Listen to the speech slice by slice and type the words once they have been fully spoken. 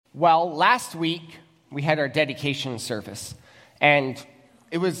Well, last week we had our dedication service, and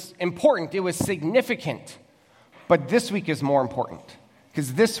it was important, it was significant, but this week is more important,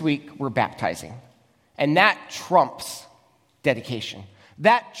 because this week we're baptizing, and that trumps dedication.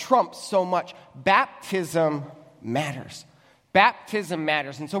 That trumps so much. Baptism matters. Baptism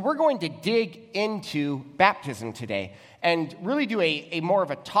matters, and so we're going to dig into baptism today and really do a more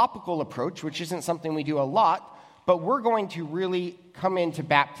of a topical approach, which isn't something we do a lot, but we're going to really come into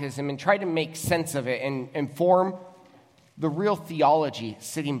baptism and try to make sense of it and form the real theology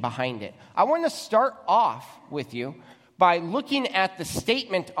sitting behind it. I want to start off with you by looking at the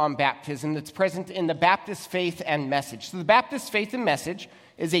statement on baptism that's present in the Baptist Faith and Message. So the Baptist Faith and Message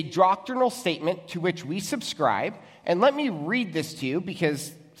is a doctrinal statement to which we subscribe. And let me read this to you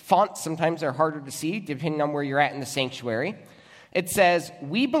because fonts sometimes are harder to see depending on where you're at in the sanctuary. It says,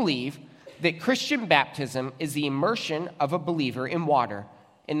 "We believe that Christian baptism is the immersion of a believer in water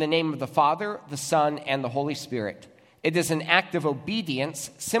in the name of the Father, the Son, and the Holy Spirit. It is an act of obedience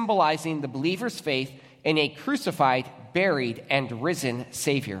symbolizing the believer's faith in a crucified, buried, and risen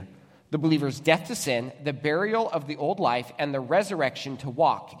Savior, the believer's death to sin, the burial of the old life, and the resurrection to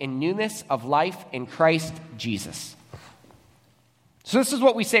walk in newness of life in Christ Jesus." So this is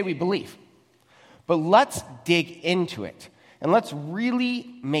what we say we believe. But let's dig into it. And let's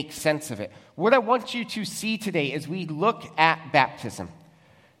really make sense of it. What I want you to see today as we look at baptism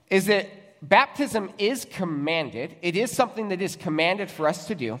is that baptism is commanded. It is something that is commanded for us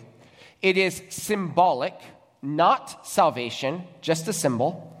to do. It is symbolic, not salvation, just a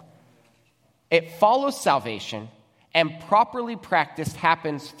symbol. It follows salvation, and properly practiced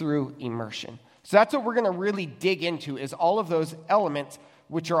happens through immersion. So that's what we're going to really dig into, is all of those elements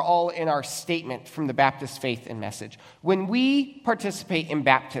which are all in our statement from the Baptist Faith and Message. When we participate in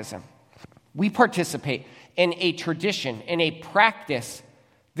baptism, we participate in a tradition, in a practice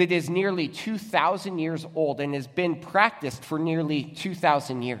that is nearly 2,000 years old and has been practiced for nearly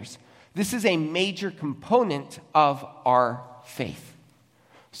 2,000 years. This is a major component of our faith.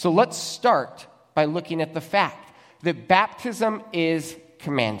 So let's start by looking at the fact that baptism is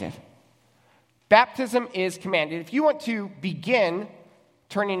commanded. Baptism is commanded. If you want to begin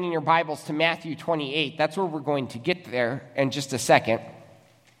turning in your Bibles to Matthew 28, that's where we're going to get there in just a second.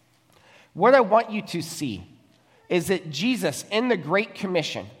 What I want you to see is that Jesus, in the Great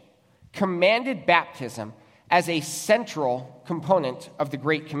Commission, commanded baptism as a central component of the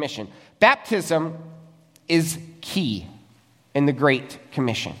Great Commission. Baptism is key in the Great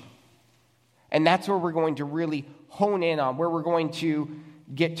Commission. And that's where we're going to really hone in on, where we're going to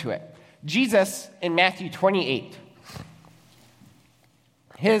get to it. Jesus, in Matthew 28,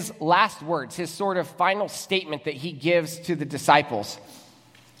 his last words, his sort of final statement that he gives to the disciples,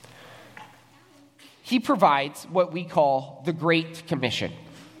 he provides what we call the Great Commission.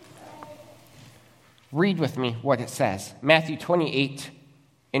 Read with me what it says. Matthew 28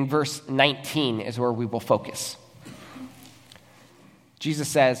 in verse 19 is where we will focus. Jesus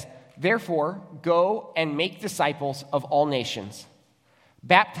says, "Therefore, go and make disciples of all nations,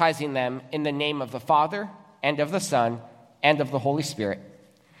 baptizing them in the name of the Father and of the Son and of the Holy Spirit,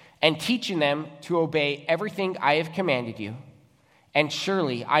 and teaching them to obey everything I have commanded you. And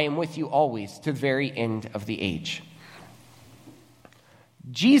surely I am with you always to the very end of the age."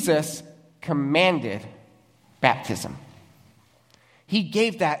 Jesus commanded baptism. He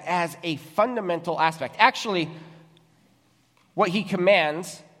gave that as a fundamental aspect. Actually, what he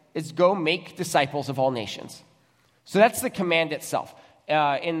commands is go make disciples of all nations. So that's the command itself.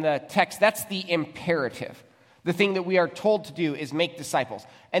 In the text, that's the imperative. The thing that we are told to do is make disciples.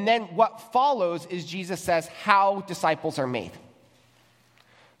 And then what follows is Jesus says how disciples are made.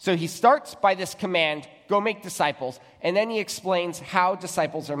 So he starts by this command, go make disciples, and then he explains how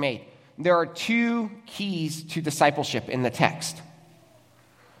disciples are made. There are two keys to discipleship in the text.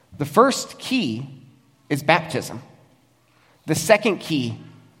 The first key is baptism. The second key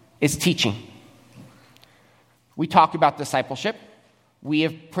is teaching. We talk about discipleship. We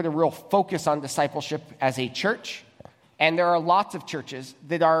have put a real focus on discipleship as a church, and there are lots of churches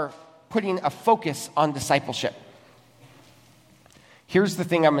that are putting a focus on discipleship. Here's the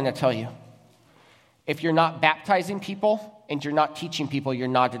thing I'm going to tell you. If you're not baptizing people and you're not teaching people, you're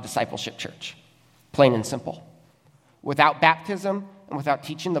not a discipleship church. Plain and simple. Without baptism and without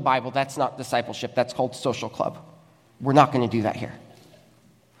teaching the Bible, that's not discipleship. That's called social club. We're not going to do that here.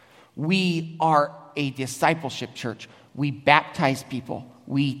 We are a discipleship church. We baptize people.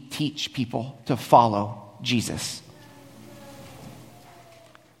 We teach people to follow Jesus.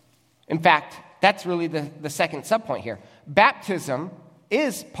 In fact, that's really the second subpoint here. Baptism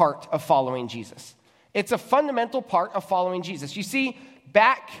is part of following Jesus. It's a fundamental part of following Jesus. You see,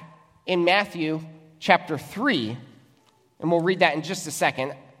 back in Matthew chapter 3, and we'll read that in just a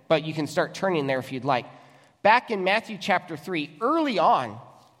second, but you can start turning there if you'd like. Back in Matthew chapter 3, early on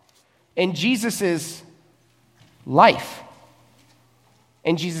in Jesus' life,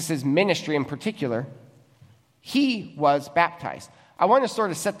 in Jesus' ministry in particular, he was baptized. I want to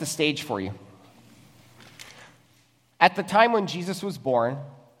sort of set the stage for you. At the time when Jesus was born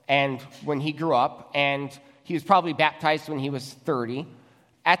and when he grew up, and he was probably baptized when he was 30,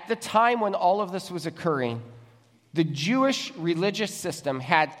 at the time when all of this was occurring, the Jewish religious system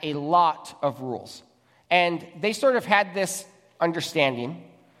had a lot of rules. And they sort of had this understanding.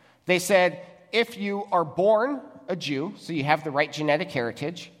 They said, if you are born a Jew, so you have the right genetic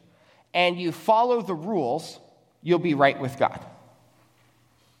heritage, and you follow the rules, you'll be right with God.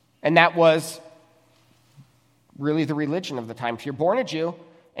 And that was really the religion of the time. If you're born a Jew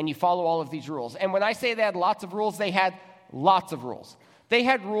and you follow all of these rules. And when I say they had lots of rules, they had lots of rules. They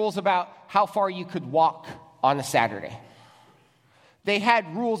had rules about how far you could walk on a Saturday. They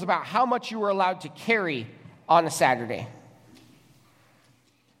had rules about how much you were allowed to carry on a Saturday.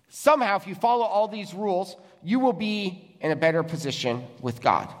 Somehow, if you follow all these rules, you will be in a better position with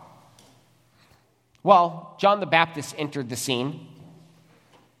God. Well, John the Baptist entered the scene,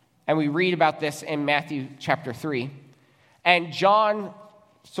 and we read about this in Matthew chapter 3, and John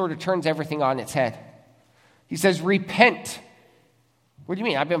sort of turns everything on its head. He says, repent. What do you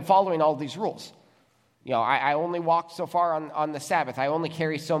mean? I've been following all these rules. You know, I only walk so far on the Sabbath. I only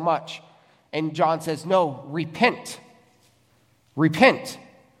carry so much. And John says, no, repent. Repent.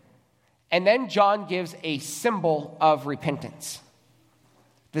 And then John gives a symbol of repentance.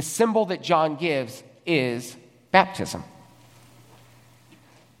 The symbol that John gives is baptism.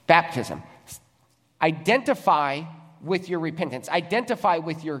 Baptism. Identify with your repentance. Identify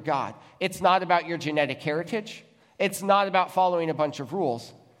with your God. It's not about your genetic heritage. It's not about following a bunch of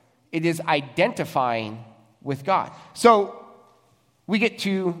rules. It is identifying with God. So we get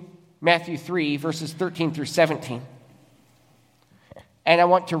to Matthew 3, verses 13 through 17. And I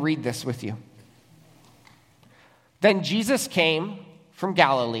want to read this with you. Then Jesus came from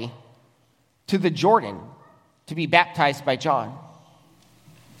Galilee to the Jordan to be baptized by John.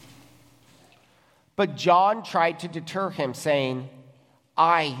 But John tried to deter him, saying,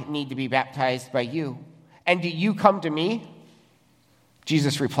 I need to be baptized by you, and do you come to me?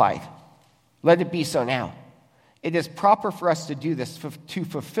 Jesus replied, let it be so now. It is proper for us to do this to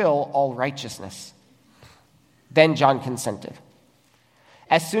fulfill all righteousness. Then John consented.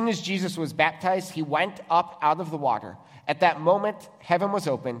 As soon as Jesus was baptized, he went up out of the water. At that moment, heaven was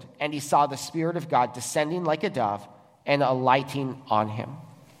opened, and he saw the Spirit of God descending like a dove and alighting on him.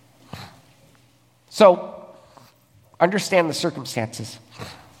 So, understand the circumstances.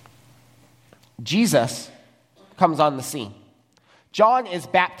 Jesus comes on the scene. John is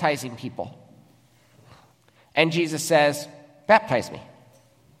baptizing people. And Jesus says, baptize me.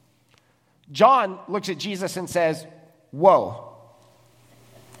 John looks at Jesus and says, whoa,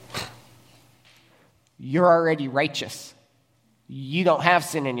 you're already righteous. You don't have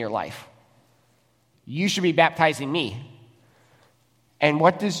sin in your life. You should be baptizing me. And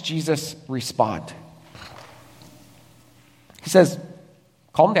what does Jesus respond? He says,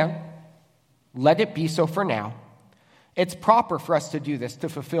 calm down. Let it be so for now. It's proper for us to do this to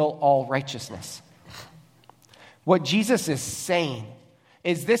fulfill all righteousness. What Jesus is saying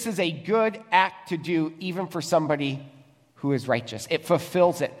is this is a good act to do even for somebody who is righteous. It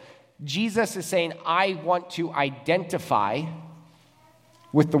fulfills it. Jesus is saying, I want to identify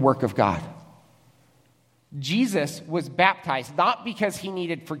with the work of God. Jesus was baptized not because he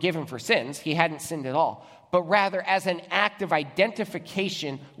needed forgiven for sins, he hadn't sinned at all, but rather as an act of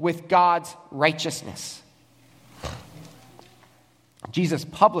identification with God's righteousness. Jesus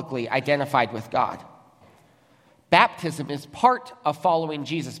publicly identified with God. Baptism is part of following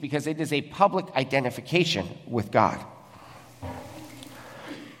Jesus because it is a public identification with God.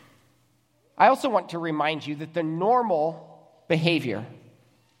 I also want to remind you that the normal behavior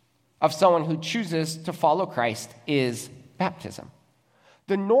of someone who chooses to follow Christ is baptism.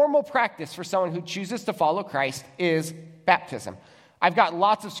 The normal practice for someone who chooses to follow Christ is baptism. I've got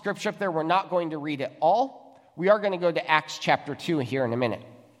lots of scripture up there. We're not going to read it all. We are going to go to Acts chapter 2 here in a minute.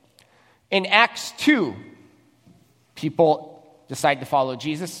 In Acts 2, people decide to follow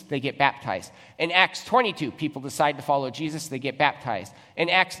Jesus, they get baptized. In Acts 22, people decide to follow Jesus, they get baptized. In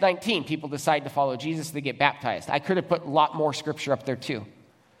Acts 19, people decide to follow Jesus, they get baptized. I could have put a lot more scripture up there too.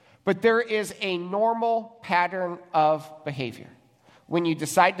 But there is a normal pattern of behavior. When you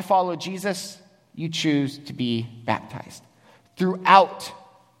decide to follow Jesus, you choose to be baptized. Throughout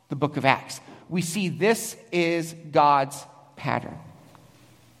the book of Acts, we see this is God's pattern.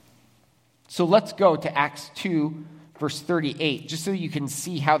 So let's go to Acts 2, verse 38, just so you can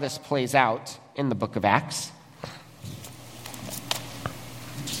see how this plays out in the book of Acts.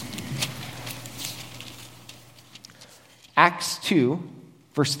 Acts 2,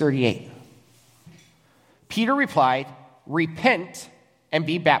 verse 38. Peter replied, "Repent and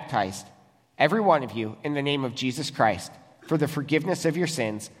be baptized, every one of you, in the name of Jesus Christ, for the forgiveness of your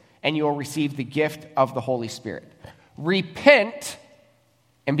sins, and you will receive the gift of the Holy Spirit." Repent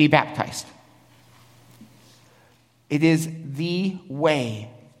and be baptized. It is the way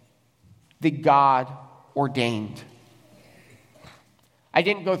that God ordained. I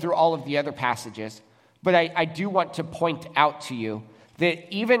didn't go through all of the other passages, but I do want to point out to you that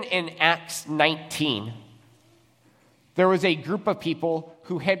even in Acts 19, there was a group of people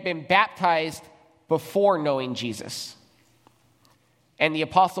who had been baptized before knowing Jesus. And the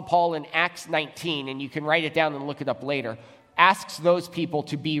Apostle Paul in Acts 19, and you can write it down and look it up later, asks those people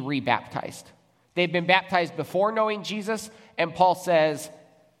to be rebaptized. They've been baptized before knowing Jesus, and Paul says,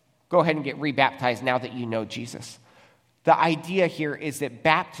 go ahead and get rebaptized now that you know Jesus. The idea here is that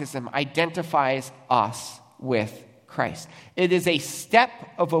baptism identifies us with Christ. It is a step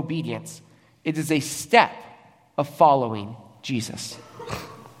of obedience. It is a step of following Jesus.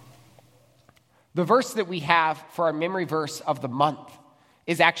 The verse that we have for our memory verse of the month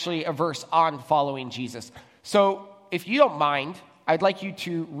is actually a verse on following Jesus. So if you don't mind, I'd like you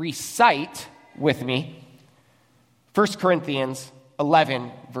to recite with me 1 Corinthians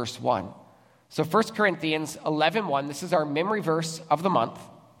 11, verse 1. So 1 Corinthians 11:1, this is our memory verse of the month.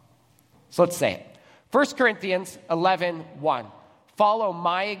 So let's say it. 1 Corinthians 11:1. Follow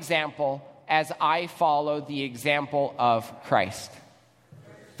my example as I follow the example of Christ.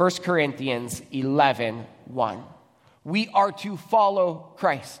 1 Corinthians 11:1. We are to follow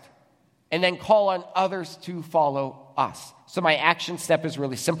Christ and then call on others to follow us. So my action step is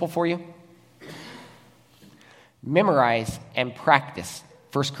really simple for you. Memorize and practice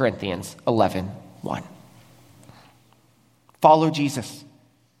 1 Corinthians 11:1. Follow Jesus.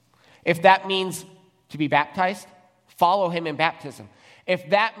 If that means to be baptized, follow him in baptism. If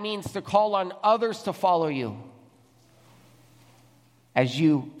that means to call on others to follow you, as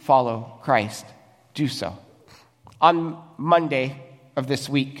you follow Christ, do so. On Monday of this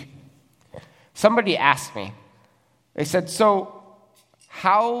week, somebody asked me, they said, so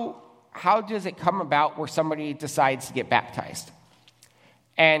how does it come about where somebody decides to get baptized?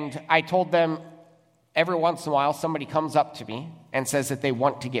 And I told them, every once in a while, somebody comes up to me and says that they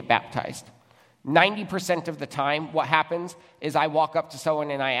want to get baptized. 90% of the time, what happens is I walk up to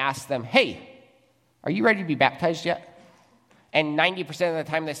someone and I ask them, hey, are you ready to be baptized yet? And 90% of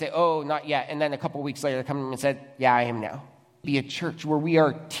the time they say, oh, not yet. And then a couple weeks later, they come to me and said, yeah, I am now. Be a church where we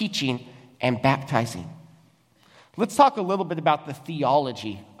are teaching and baptizing. Let's talk a little bit about the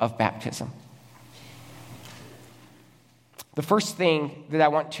theology of baptism. The first thing that I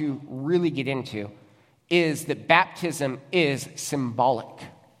want to really get into is that baptism is symbolic,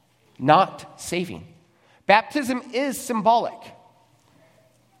 not saving. Baptism is symbolic,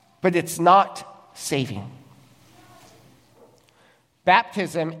 but it's not saving.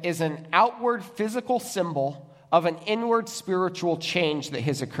 Baptism is an outward physical symbol of an inward spiritual change that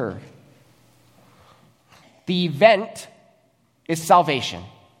has occurred. The event is salvation.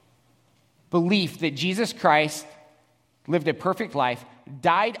 Belief that Jesus Christ lived a perfect life,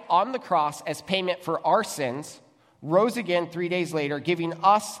 died on the cross as payment for our sins, rose again 3 days later, giving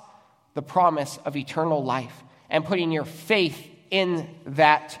us the promise of eternal life and putting your faith in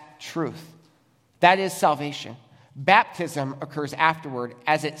that truth. That is salvation. Baptism occurs afterward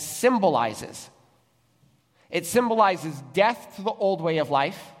as it symbolizes. It symbolizes death to the old way of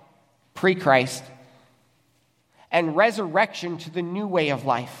life, pre-Christ, and resurrection to the new way of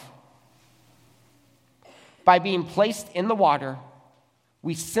life. By being placed in the water,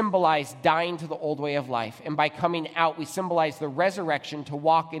 we symbolize dying to the old way of life. And by coming out, we symbolize the resurrection to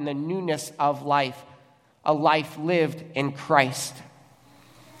walk in the newness of life, a life lived in Christ.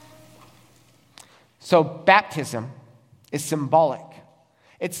 So baptism is symbolic.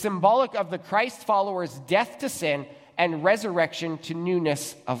 It's symbolic of the Christ followers' death to sin and resurrection to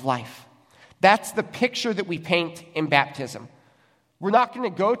newness of life. That's the picture that we paint in baptism. We're not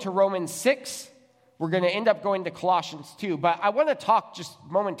going to go to Romans 6. We're going to end up going to Colossians 2. But I want to talk just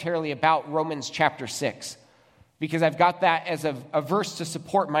momentarily about Romans chapter 6, because I've got that as a verse to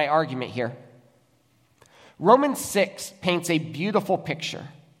support my argument here. Romans 6 paints a beautiful picture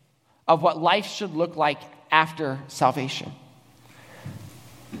of what life should look like after salvation.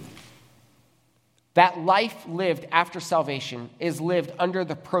 That life lived after salvation is lived under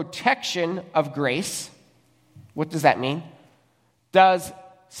the protection of grace. What does that mean? Does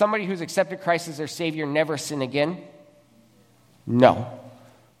somebody who's accepted Christ as their Savior never sin again? No.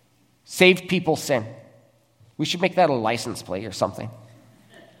 Saved people sin. We should make that a license plate or something.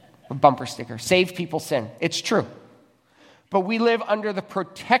 A bumper sticker. Saved people sin. It's true. But we live under the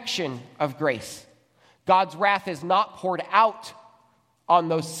protection of grace. God's wrath is not poured out on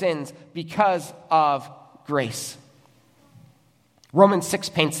those sins because of grace. Romans 6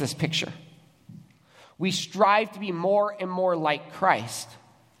 paints this picture. We strive to be more and more like Christ.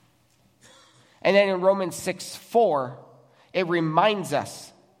 And then in Romans 6:4, it reminds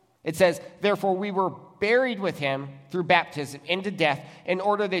us. It says, therefore we were buried with him through baptism into death, in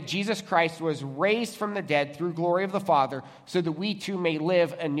order that Jesus Christ was raised from the dead through glory of the Father, so that we too may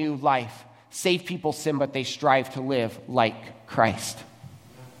live a new life. Saved people sin, but they strive to live like Christ.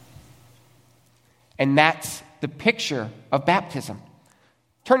 And that's the picture of baptism.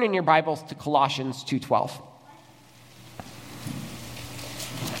 Turn in your Bibles to Colossians 2:12.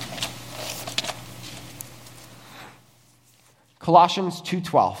 Colossians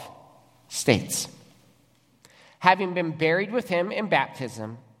 2:12 states, having been buried with him in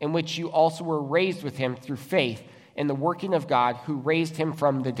baptism, in which you also were raised with him through faith in the working of God who raised him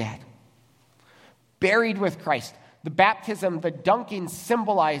from the dead. Buried with Christ. The baptism, the dunking,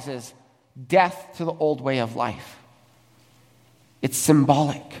 symbolizes death to the old way of life. It's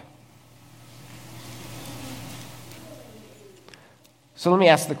symbolic. So let me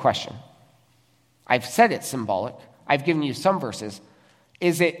ask the question. I've said it's symbolic. I've given you some verses.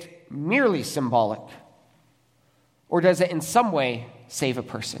 Is it merely symbolic? Or does it in some way save a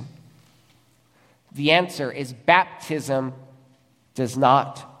person? The answer is baptism does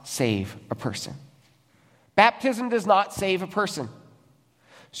not save a person. Baptism does not save a person.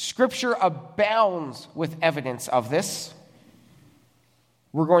 Scripture abounds with evidence of this.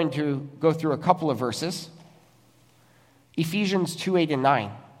 We're going to go through a couple of verses. Ephesians 2:8 and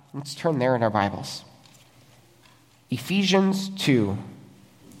 9. Let's turn there in our Bibles. Ephesians 2,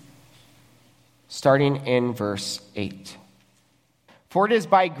 starting in verse 8. For it is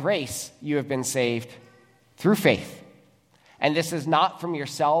by grace you have been saved through faith. And this is not from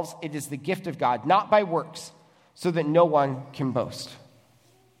yourselves, it is the gift of God, not by works, so that no one can boast.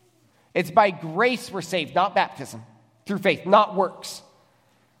 It's by grace we're saved, not baptism. Through faith, not works.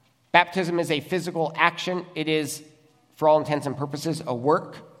 Baptism is a physical action. It is, for all intents and purposes, a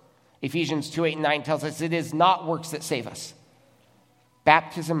work. Ephesians 2:8 and 9 tells us it is not works that save us.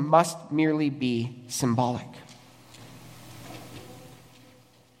 Baptism must merely be symbolic.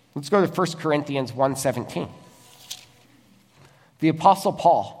 Let's go to 1 Corinthians 1:17. The Apostle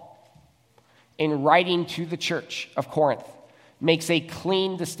Paul, in writing to the church of Corinth, makes a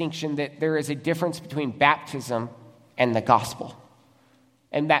clean distinction that there is a difference between baptism and the gospel.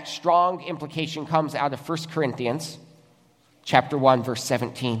 And that strong implication comes out of 1 Corinthians chapter 1, verse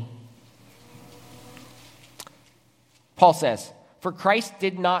 17. Paul says, for Christ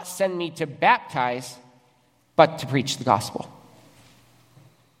did not send me to baptize, but to preach the gospel.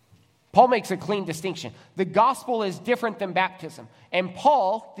 Paul makes a clean distinction. The gospel is different than baptism. And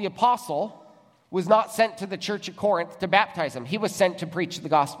Paul, the apostle, was not sent to the church at Corinth to baptize them. He was sent to preach the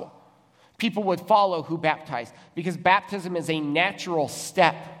gospel. People would follow who baptized, because baptism is a natural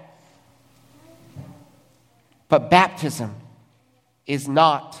step. But baptism is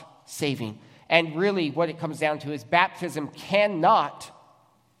not saving. And really what it comes down to is baptism cannot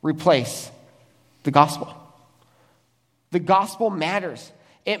replace the gospel. The gospel matters.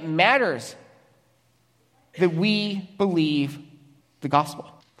 It matters that we believe the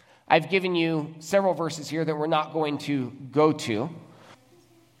gospel. I've given you several verses here that we're not going to go to.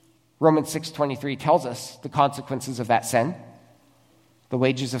 Romans 6:23 tells us the consequences of that sin. The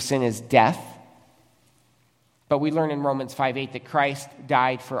wages of sin is death. But we learn in Romans 5:8 that Christ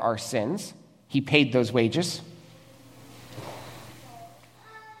died for our sins. He paid those wages.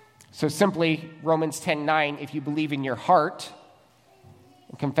 So simply, Romans 10:9, if you believe in your heart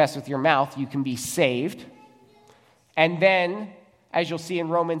and confess with your mouth, you can be saved. And then, as you'll see in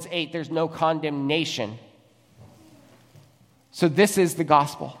Romans 8, there's no condemnation. So this is the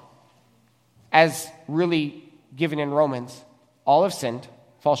gospel. As really given in Romans, all have sinned,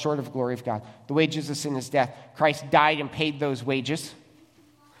 fall short of the glory of God. The wages of sin is death. Christ died and paid those wages.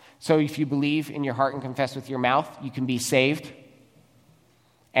 So if you believe in your heart and confess with your mouth, you can be saved.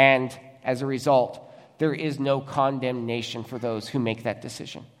 And as a result, there is no condemnation for those who make that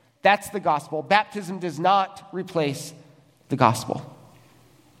decision. That's the gospel. Baptism does not replace the gospel.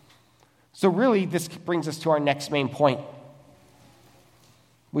 So really, this brings us to our next main point,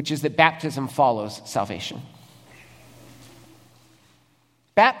 which is that baptism follows salvation.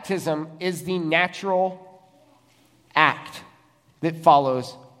 Baptism is the natural act that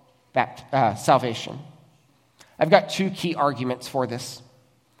follows salvation. I've got two key arguments for this.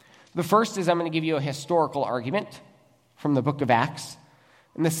 The first is I'm going to give you a historical argument from the book of Acts.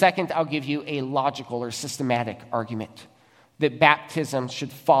 And the second, I'll give you a logical or systematic argument that baptism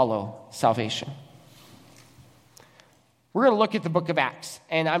should follow salvation. We're going to look at the book of Acts,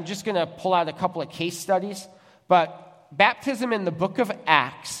 and I'm just going to pull out a couple of case studies. But baptism in the book of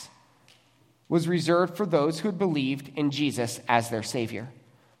Acts was reserved for those who had believed in Jesus as their Savior.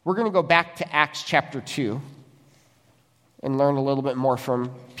 We're going to go back to Acts chapter 2 and learn a little bit more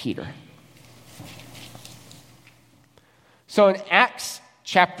from Peter. So in Acts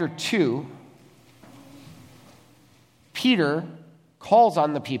chapter 2, Peter calls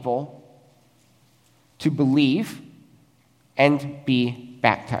on the people to believe and be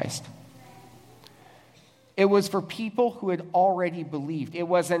baptized. It was for people who had already believed. It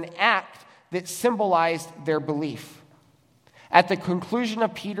was an act that symbolized their belief. At the conclusion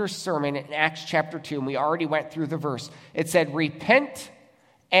of Peter's sermon in Acts chapter 2, and we already went through the verse, it said, repent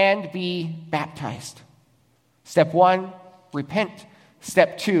and be baptized. Step 1, repent.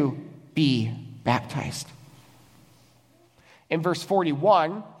 Step 2, be baptized. In verse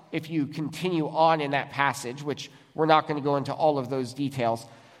 41, if you continue on in that passage, which we're not going to go into all of those details,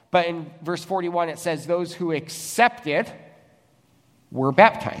 but in verse 41 it says, those who accepted were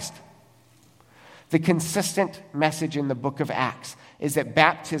baptized. The consistent message in the book of Acts is that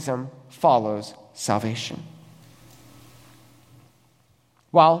baptism follows salvation.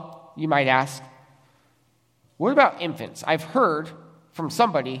 Well, you might ask, what about infants? I've heard from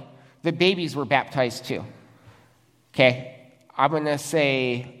somebody that babies were baptized too. Okay, I'm going to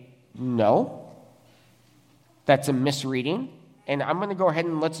say no. That's a misreading, and I'm going to go ahead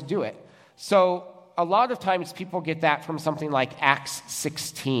and let's do it. So a lot of times people get that from something like Acts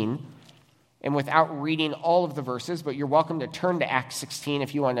 16, and without reading all of the verses, but you're welcome to turn to Acts 16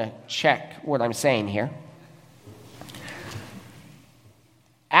 if you want to check what I'm saying here.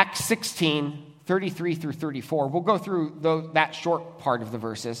 Acts 16, 33 through 34. We'll go through that short part of the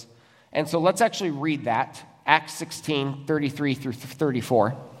verses. And so let's actually read that. Acts 16, 33 through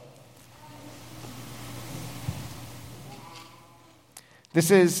 34. This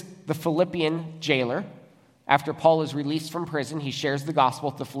is the Philippian jailer. After Paul is released from prison, he shares the gospel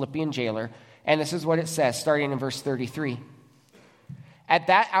with the Philippian jailer. And this is what it says, starting in verse 33. At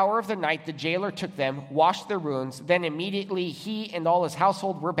that hour of the night, the jailer took them, washed their wounds. Then immediately he and all his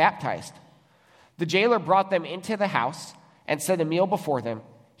household were baptized. The jailer brought them into the house and set a meal before them.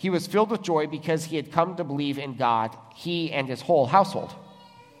 He was filled with joy because he had come to believe in God, he and his whole household.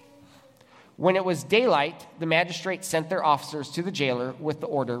 When it was daylight, the magistrates sent their officers to the jailer with the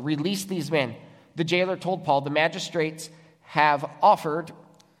order, release these men. The jailer told Paul, the magistrates have offered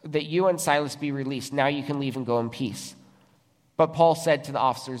that you and Silas be released. Now you can leave and go in peace. But Paul said to the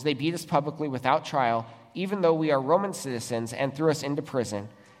officers, they beat us publicly without trial, even though we are Roman citizens, and threw us into prison.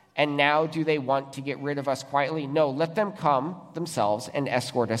 And now do they want to get rid of us quietly? No, let them come themselves and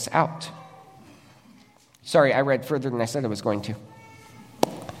escort us out. Sorry, I read further than I said I was going to.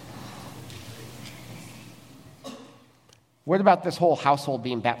 What about this whole household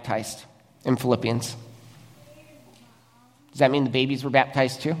being baptized in Philippians? Does that mean the babies were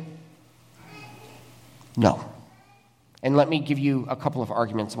baptized too? No. And let me give you a couple of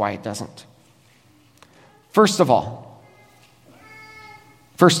arguments why it doesn't. First of all,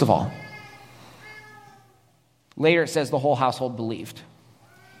 later it says the whole household believed.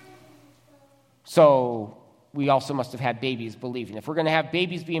 So we also must have had babies believing. If we're going to have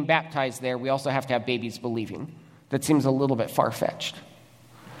babies being baptized there, we also have to have babies believing. That seems a little bit far-fetched,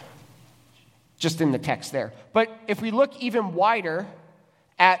 just in the text there. But if we look even wider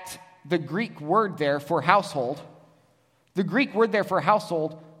at the Greek word there for household, the Greek word there for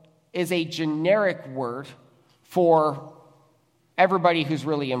household is a generic word for everybody who's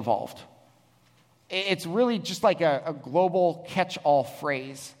really involved. It's really just like a global catch-all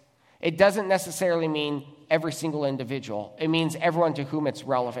phrase. It doesn't necessarily mean every single individual. It means everyone to whom it's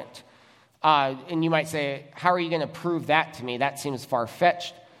relevant. And you might say, how are you going to prove that to me? That seems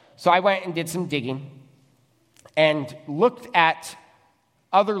far-fetched. So I went and did some digging and looked at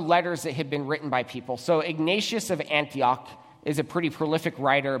other letters that had been written by people. So Ignatius of Antioch is a pretty prolific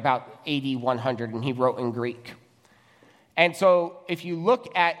writer about AD 100, and he wrote in Greek. And so if you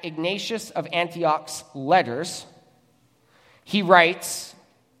look at Ignatius of Antioch's letters, he writes,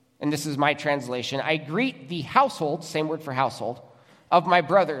 and this is my translation, I greet the household, same word for household, of my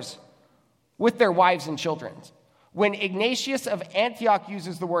brothers with their wives and children. When Ignatius of Antioch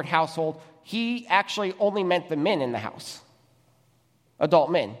uses the word household, he actually only meant the men in the house,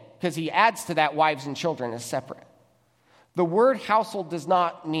 adult men, because he adds to that wives and children as separate. The word household does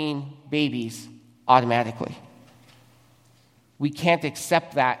not mean babies automatically. We can't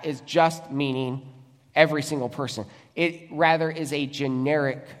accept that as just meaning every single person. It rather is a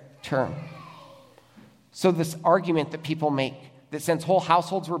generic term. So this argument that people make that since whole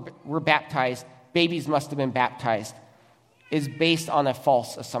households were baptized, babies must have been baptized, is based on a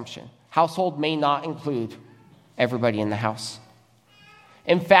false assumption. Household may not include everybody in the house.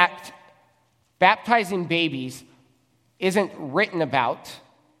 In fact, baptizing babies isn't written about.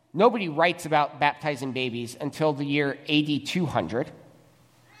 Nobody writes about baptizing babies until the year AD 200.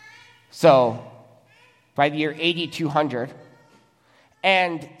 So, by the year AD 200.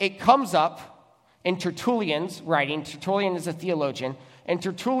 And it comes up in Tertullian's writing. Tertullian is a theologian. And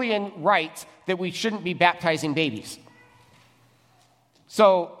Tertullian writes that we shouldn't be baptizing babies.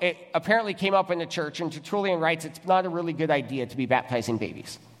 So, it apparently came up in the church, and Tertullian writes it's not a really good idea to be baptizing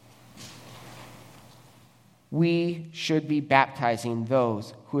babies. We should be baptizing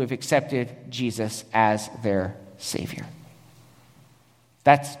those who have accepted Jesus as their Savior.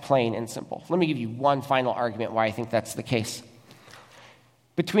 That's plain and simple. Let me give you one final argument why I think that's the case.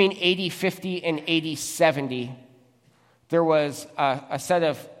 Between AD 50 and AD 70, there was a set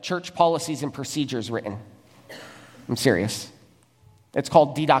of church policies and procedures written. I'm serious. It's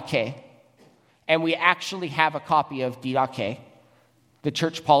called Didache. And we actually have a copy of Didache, the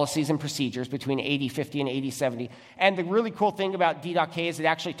church policies and procedures between AD 50 and AD 70. And the really cool thing about Didache is it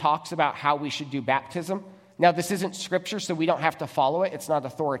actually talks about how we should do baptism. Now, this isn't scripture, so we don't have to follow it. It's not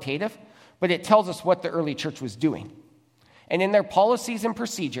authoritative. But it tells us what the early church was doing. And in their policies and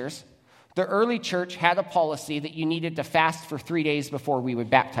procedures, the early church had a policy that you needed to fast for 3 days before we would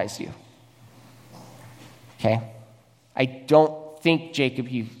baptize you. Okay? I don't think, Jacob,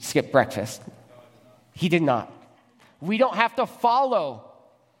 you skipped breakfast. He did not. We don't have to follow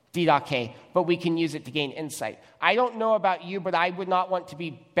Didache, but we can use it to gain insight. I don't know about you, but I would not want to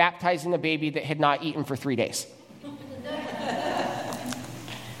be baptizing a baby that had not eaten for 3 days.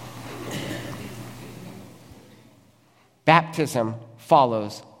 Baptism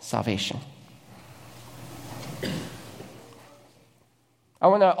follows salvation. I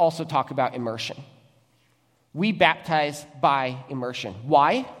want to also talk about immersion. We baptize by immersion.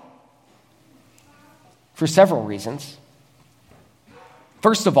 Why? For several reasons.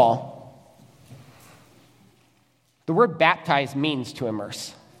 First of all, the word baptize means to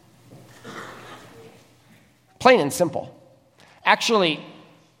immerse. Plain and simple. Actually,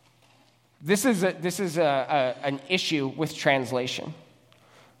 this is an issue with translation.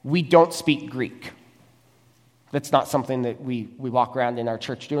 We don't speak Greek. That's not something that we walk around in our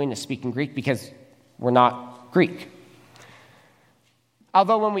church doing, is speaking Greek, because we're not Greek.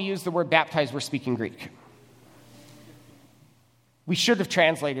 Although when we use the word baptize, we're speaking Greek. We should have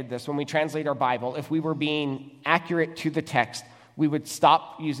translated this when we translate our Bible. If we were being accurate to the text, we would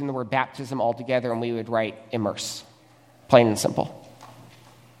stop using the word baptism altogether and we would write immerse. Plain and simple.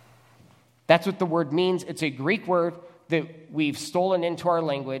 That's what the word means. It's a Greek word that we've stolen into our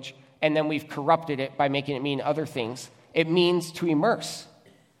language and then we've corrupted it by making it mean other things. It means to immerse.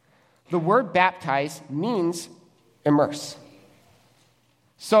 The word baptize means immerse.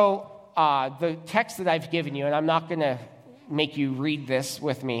 So the text that I've given you, and I'm not going to make you read this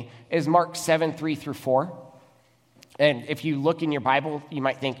with me, is Mark 7, 3 through 4. And if you look in your Bible, you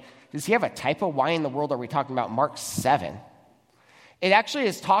might think, does he have a typo? Why in the world are we talking about Mark 7? It actually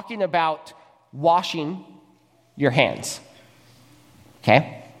is talking about washing your hands.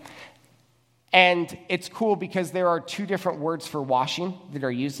 Okay? And it's cool because there are two different words for washing that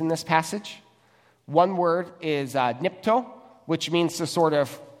are used in this passage. One word is nipto, which means to sort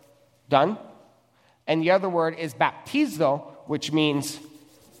of done. And the other word is baptizo, which means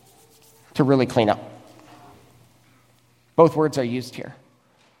to really clean up. Both words are used here.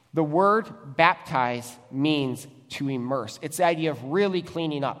 The word baptize means to immerse. It's the idea of really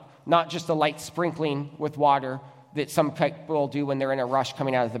cleaning up, not just a light sprinkling with water that some people do when they're in a rush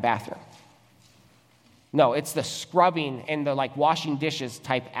coming out of the bathroom. No, it's the scrubbing and the washing dishes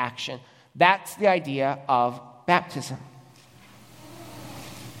type action. That's the idea of baptism.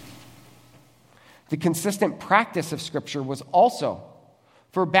 The consistent practice of Scripture was also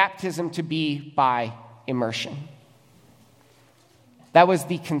for baptism to be by immersion. That was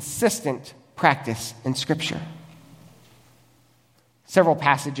the consistent practice in Scripture. Several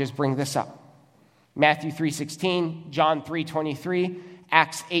passages bring this up. Matthew 3:16, John 3:23,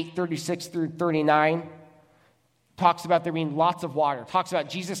 Acts 8:36 through 39. Talks about there being lots of water. Talks about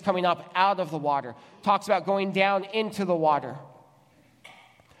Jesus coming up out of the water. Talks about going down into the water.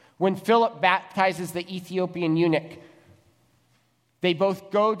 When Philip baptizes the Ethiopian eunuch, they both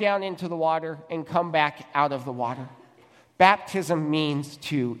go down into the water and come back out of the water. baptism means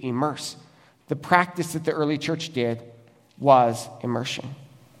to immerse. The practice that the early church did was immersion.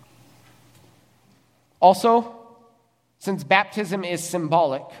 Also, since baptism is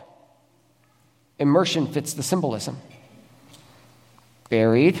symbolic, immersion fits the symbolism.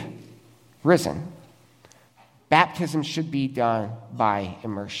 Buried, risen. Baptism should be done by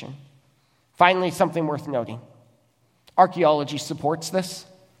immersion. Finally, something worth noting. Archaeology supports this.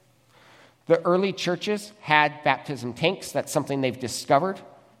 The early churches had baptism tanks. That's something they've discovered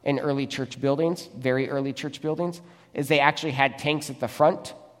in early church buildings, very early church buildings, is they actually had tanks at the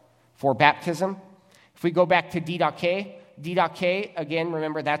front for baptism. If we go back to Didache, again,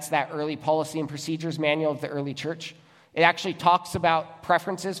 remember that's that early policy and procedures manual of the early church. It actually talks about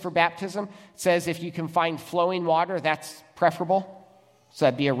preferences for baptism. It says if you can find flowing water, that's preferable. So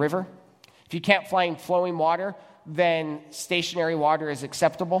that'd be a river. If you can't find flowing water, then stationary water is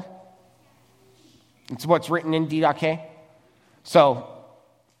acceptable. It's what's written in Didache. So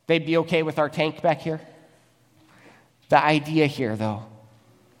they'd be okay with our tank back here. The idea here, though,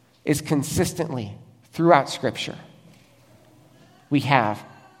 is consistently throughout Scripture, we have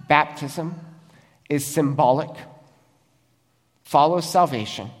baptism is symbolic, follows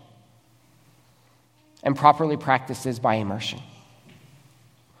salvation, and properly practices by immersion.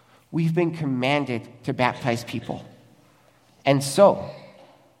 We've been commanded to baptize people. And so,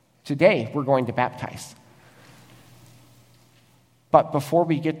 today, we're going to baptize. But before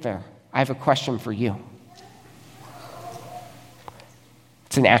we get there, I have a question for you.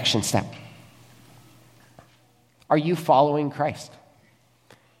 It's an action step. Are you following Christ?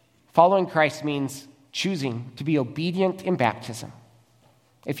 Following Christ means choosing to be obedient in baptism.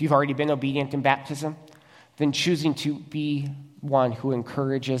 If you've already been obedient in baptism, then choosing to be one who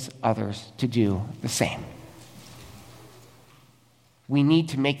encourages others to do the same. We need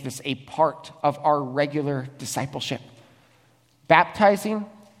to make this a part of our regular discipleship. Baptizing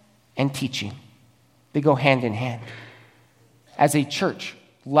and teaching, they go hand in hand. As a church,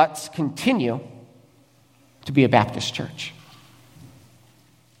 let's continue to be a Baptist church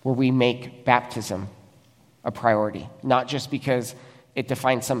where we make baptism a priority, not just because it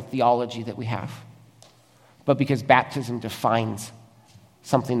defines some theology that we have, but because baptism defines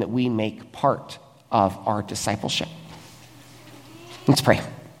something that we make part of our discipleship. Let's pray.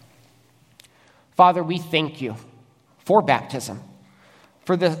 Father, we thank you for baptism,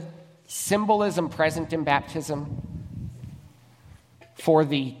 for the symbolism present in baptism, for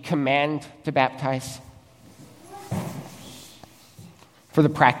the command to baptize, for the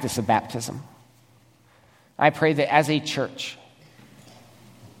practice of baptism. I pray that as a church,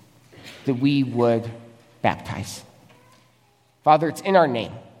 that we would baptize. Father, it's in our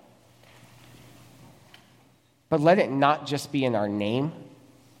name. But let it not just be in our name.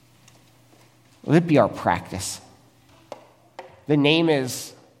 Let it be our practice. The name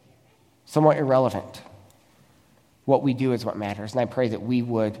is somewhat irrelevant. What we do is what matters. And I pray that we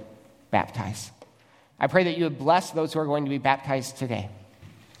would baptize. I pray that you would bless those who are going to be baptized today.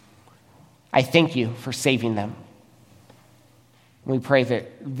 I thank you for saving them. We pray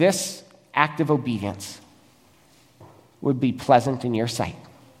that this act of obedience would be pleasant in your sight.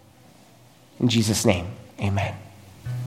 In Jesus' name, amen.